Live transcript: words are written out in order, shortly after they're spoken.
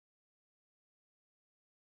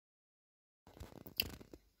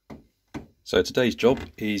So today's job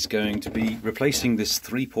is going to be replacing this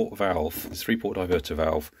three-port valve, this three-port diverter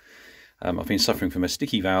valve. I've been suffering from a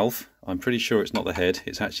sticky valve. I'm pretty sure it's not the head,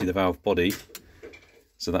 it's actually the valve body.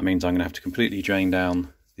 So that means I'm going to have to completely drain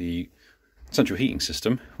down the central heating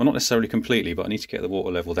system. Well, not necessarily completely, but I need to get the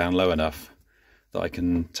water level down low enough that I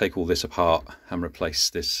can take all this apart and replace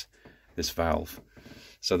this valve.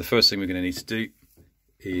 So the first thing we're going to need to do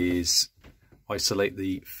is isolate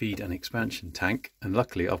the feed and expansion tank, and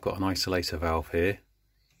luckily I've got an isolator valve here,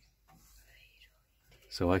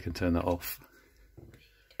 so I can turn that off.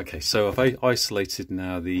 Okay, so I've isolated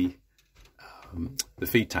now the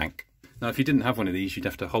feed tank. Now if you didn't have one of these, you'd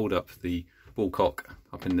have to hold up the ball cock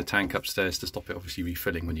up in the tank upstairs to stop it obviously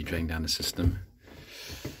refilling when you drain down the system.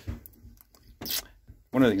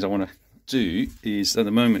 One of the things I want to do is, at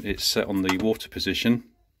the moment it's set on the water position,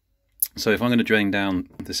 so if I'm going to drain down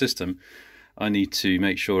the system I need to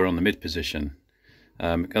make sure we're on the mid position,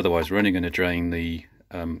 otherwise we're only going to drain the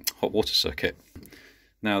hot water circuit.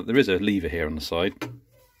 Now there is a lever here on the side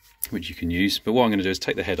which you can use, but what I'm going to do is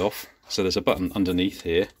take the head off. So there's a button underneath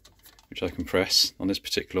here which I can press. On this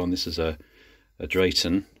particular one, this is a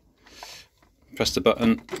Drayton. Press the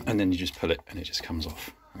button and then you just pull it and it just comes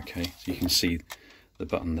off. Okay, so you can see the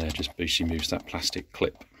button there just basically moves that plastic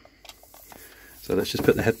clip. So let's just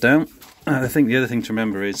put the head down. I think the other thing to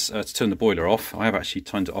remember is to turn the boiler off. I have actually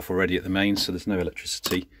turned it off already at the mains, so there's no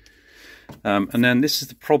electricity. And then this is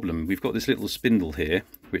the problem. We've got this little spindle here,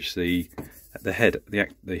 which the head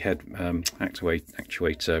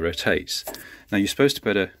actuator rotates. Now you're supposed to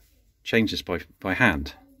better change this by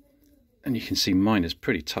hand, and you can see mine is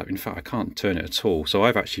pretty tight. In fact, I can't turn it at all. So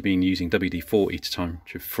I've actually been using WD-40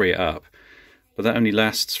 to free it up, but that only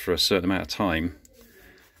lasts for a certain amount of time.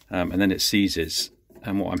 And then it seizes,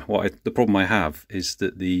 and the problem I have is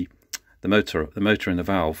that the motor and the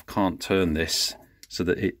valve can't turn this, so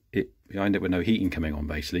that I end up with no heating coming on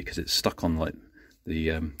basically, because it's stuck on like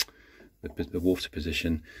the water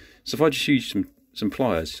position. So if I just use some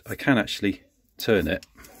pliers, I can actually turn it.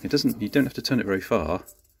 You don't have to turn it very far.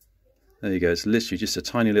 There you go. It's literally just a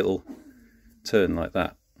tiny little turn like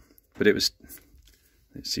that. But let's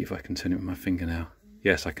see if I can turn it with my finger now.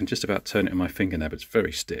 Yes, I can just about turn it in my finger now, but it's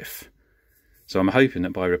very stiff. So I'm hoping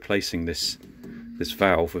that by replacing this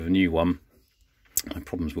valve with a new one, my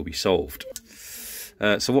problems will be solved.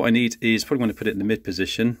 So what I need is probably want to put it in the mid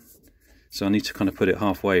position. So I need to kind of put it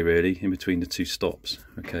halfway really, in between the two stops.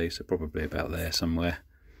 Okay, so probably about there somewhere.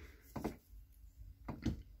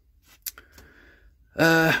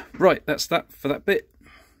 Right, that's that for that bit.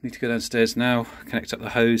 Need to go downstairs now, connect up the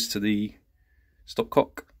hose to the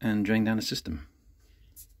stopcock and drain down the system.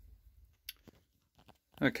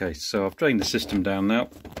 Okay, so I've drained the system down now.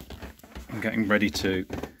 I'm getting ready to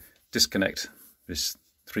disconnect this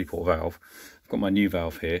three-port valve. I've got my new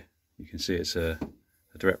valve here. You can see it's a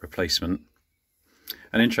direct replacement.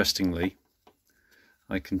 And interestingly,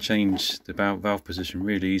 I can change the valve position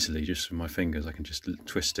really easily just with my fingers. I can just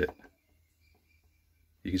twist it.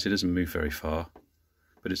 You can see it doesn't move very far,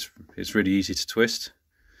 but it's really easy to twist.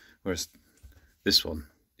 Whereas this one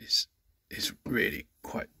is really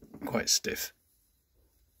quite stiff.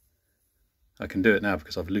 I can do it now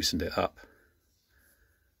because I've loosened it up,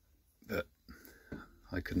 but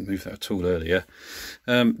I couldn't move that at all earlier.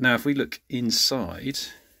 Now if we look inside,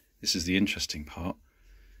 this is the interesting part.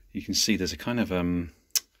 You can see there's a kind of a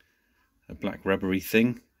black rubbery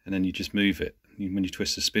thing, and then you just move it. When you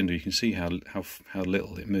twist the spindle, you can see how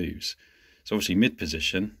little it moves. So obviously mid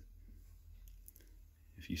position,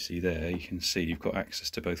 if you see there, you can see you've got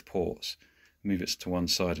access to both ports. Move it to one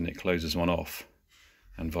side and it closes one off,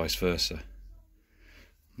 and vice versa.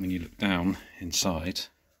 When you look down inside,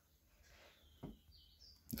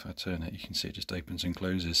 if I turn it, you can see it just opens and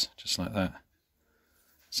closes just like that.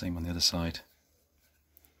 Same on the other side.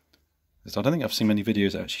 I don't think I've seen many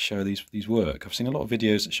videos that actually show these work. I've seen a lot of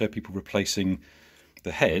videos that show people replacing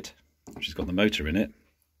the head, which has got the motor in it,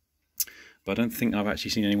 but I don't think I've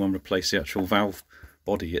actually seen anyone replace the actual valve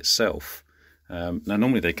body itself. Now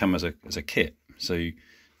normally they come as a kit, so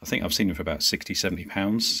I think I've seen them for about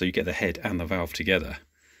 £60–70, so you get the head and the valve together.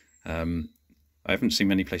 I haven't seen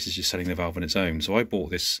many places just selling the valve on its own, so I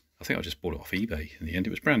bought this. I think I just bought it off eBay in the end.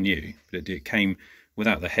 It was brand new, but it came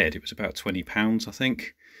without the head. It was about £20 I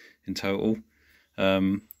think in total.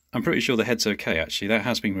 I'm pretty sure the head's okay actually. That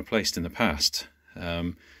has been replaced in the past.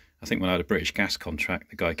 I think when I had a British Gas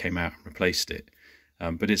contract, the guy came out and replaced it,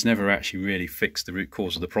 but it's never actually really fixed the root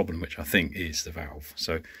cause of the problem, which I think is the valve.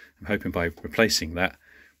 So I'm hoping by replacing that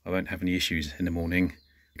I won't have any issues in the morning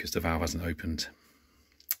because the valve hasn't opened.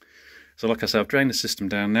 So like I said, I've drained the system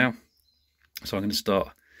down now, so I'm going to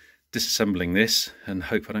start disassembling this and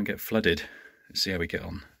hope I don't get flooded. Let's see how we get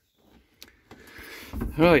on.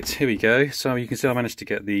 Right, here we go. So you can see I managed to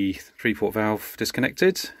get the 3/4 valve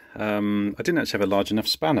disconnected. I didn't actually have a large enough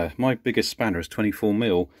spanner. My biggest spanner is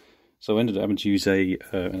 24mm, so I ended up having to use an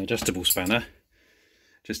adjustable spanner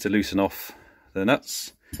just to loosen off the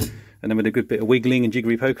nuts. And then with a good bit of wiggling and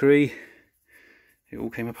jiggery pokery, it all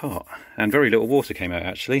came apart. And very little water came out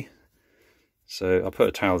actually. So I put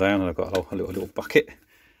a towel down and I've got a little bucket.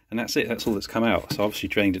 And that's it, that's all that's come out. So I obviously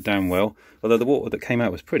drained it down well, although the water that came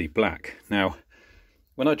out was pretty black. Now,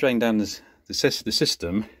 when I drained down the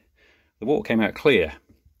system, the water came out clear.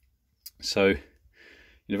 So,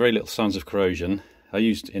 very little signs of corrosion. I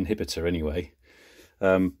used inhibitor anyway.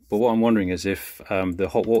 But what I'm wondering is if the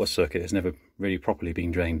hot water circuit has never really properly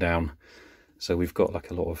been drained down. So we've got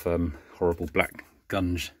like a lot of horrible black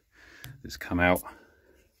gunge that's come out.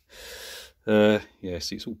 Yeah,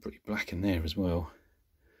 see, it's all pretty black in there as well.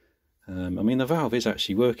 I mean, the valve is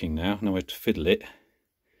actually working now. Now I have to fiddle it,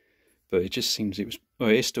 but it just seems it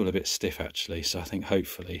is still a bit stiff actually. So I think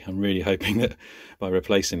hopefully, I'm really hoping that by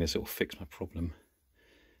replacing this, it will fix my problem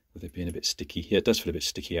with it being a bit sticky. Yeah, it does feel a bit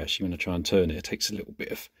sticky actually when I try and turn it. It takes a little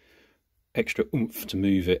bit of extra oomph to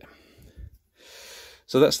move it.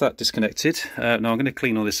 So that's that disconnected. Now I'm going to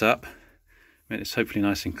clean all this up. It's hopefully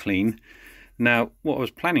nice and clean. Now, what I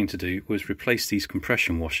was planning to do was replace these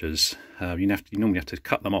compression washers. You normally have to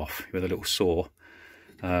cut them off with a little saw.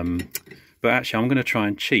 But actually, I'm going to try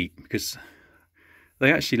and cheat because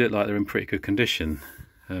they actually look like they're in pretty good condition.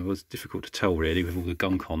 It was difficult to tell really with all the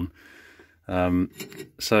gunk on.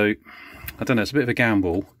 So, I don't know, it's a bit of a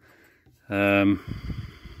gamble. I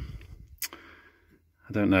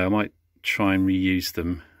don't know, I might try and reuse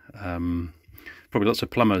them. Probably lots of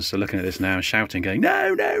plumbers are looking at this now and shouting, going,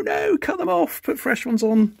 no, no, no, cut them off, put fresh ones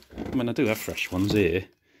on. I mean, I do have fresh ones here,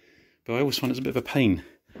 but I always find it's a bit of a pain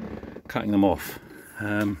cutting them off.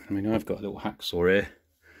 I mean, I've got a little hacksaw here.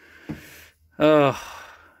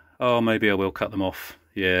 Oh, maybe I will cut them off.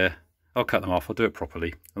 Yeah, I'll cut them off. I'll do it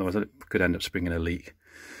properly. Otherwise, it could end up springing a leak.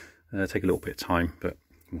 Take a little bit of time, but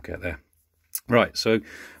we'll get there. Right, so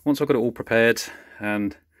once I've got it all prepared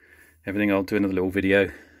and everything, I'll do another little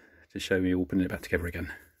video to show me all putting it back together again.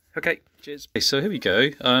 Okay, cheers. Okay, so here we go.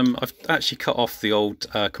 I've actually cut off the old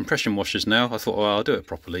compression washers now. I thought, well, I'll do it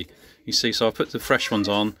properly. You see, so I've put the fresh ones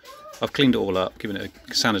on. I've cleaned it all up,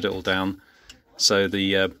 sanded it all down. So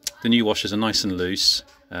the new washers are nice and loose.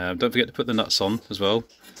 Don't forget to put the nuts on as well.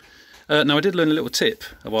 Now, I did learn a little tip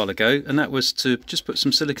a while ago, and that was to just put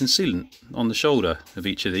some silicone sealant on the shoulder of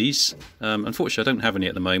each of these. Unfortunately, I don't have any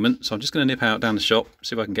at the moment, so I'm just going to nip out down the shop,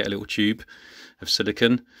 see if I can get a little tube of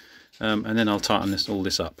silicone. And then I'll tighten all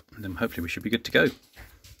this up, and then hopefully we should be good to go.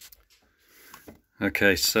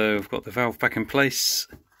 Okay, so I've got the valve back in place.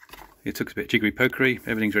 It took a bit of jiggery pokery,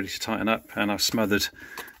 everything's ready to tighten up, and I've smothered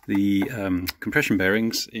the compression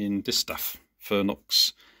bearings in this stuff,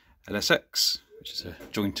 Fernox LSX, which is a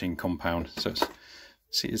jointing compound. So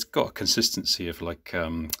it's got a consistency of like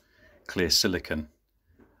clear silicone,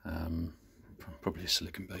 probably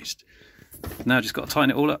silicone based. Now I've just got to tighten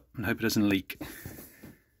it all up and hope it doesn't leak.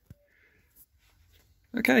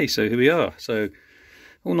 Okay, so here we are. So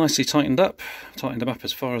all nicely tightened them up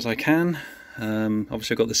as far as I can.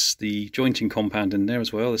 Obviously I've got the jointing compound in there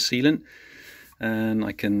as well, the sealant, and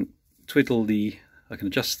I can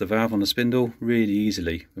adjust the valve on the spindle really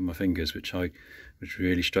easily with my fingers, which I was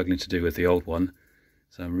really struggling to do with the old one.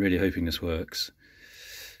 So I'm really hoping this works.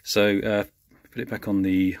 So put it back on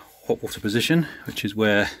the hot water position, which is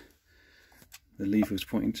where the lever was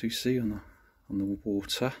pointing to, see, on the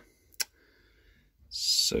water.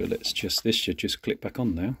 So this should just click back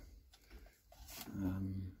on now.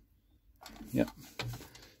 Yep.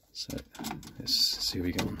 So let's see how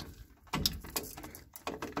we go on.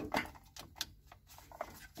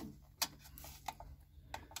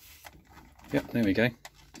 Yep, there we go.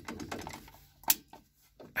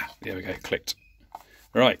 There we go, clicked.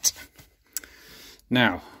 Right.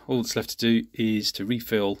 Now, all that's left to do is to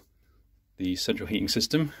refill the central heating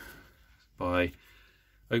system by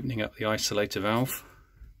opening up the isolator valve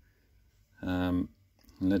and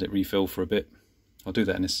let it refill for a bit. I'll do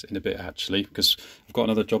that in a bit actually, because I've got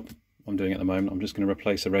another job I'm doing at the moment. I'm just going to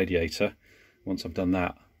replace the radiator. Once I've done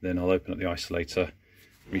that, then I'll open up the isolator,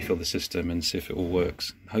 refill the system and see if it all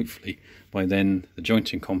works. Hopefully by then the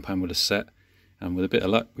jointing compound will have set, and with a bit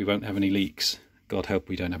of luck we won't have any leaks. God help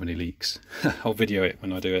we don't have any leaks. I'll video it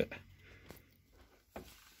when I do it.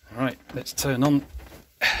 Alright, let's turn on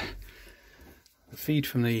the feed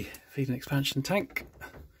from the feed and expansion tank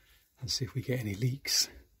and see if we get any leaks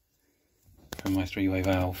from my three-way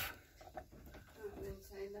valve.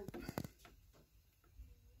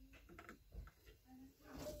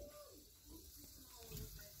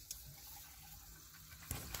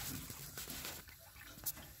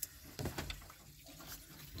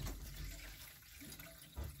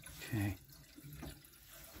 Okay.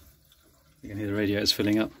 You can hear the radiators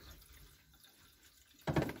filling up.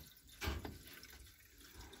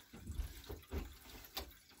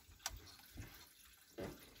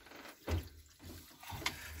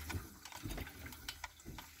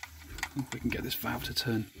 If we can get this valve to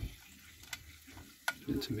turn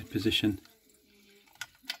into mid position.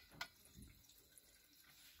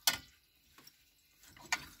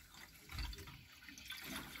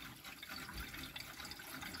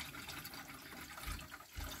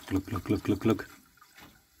 Glug, glug, glug, glug, glug.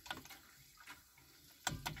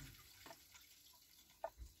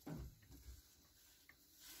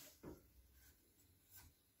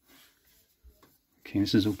 Okay,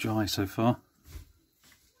 this is all dry so far.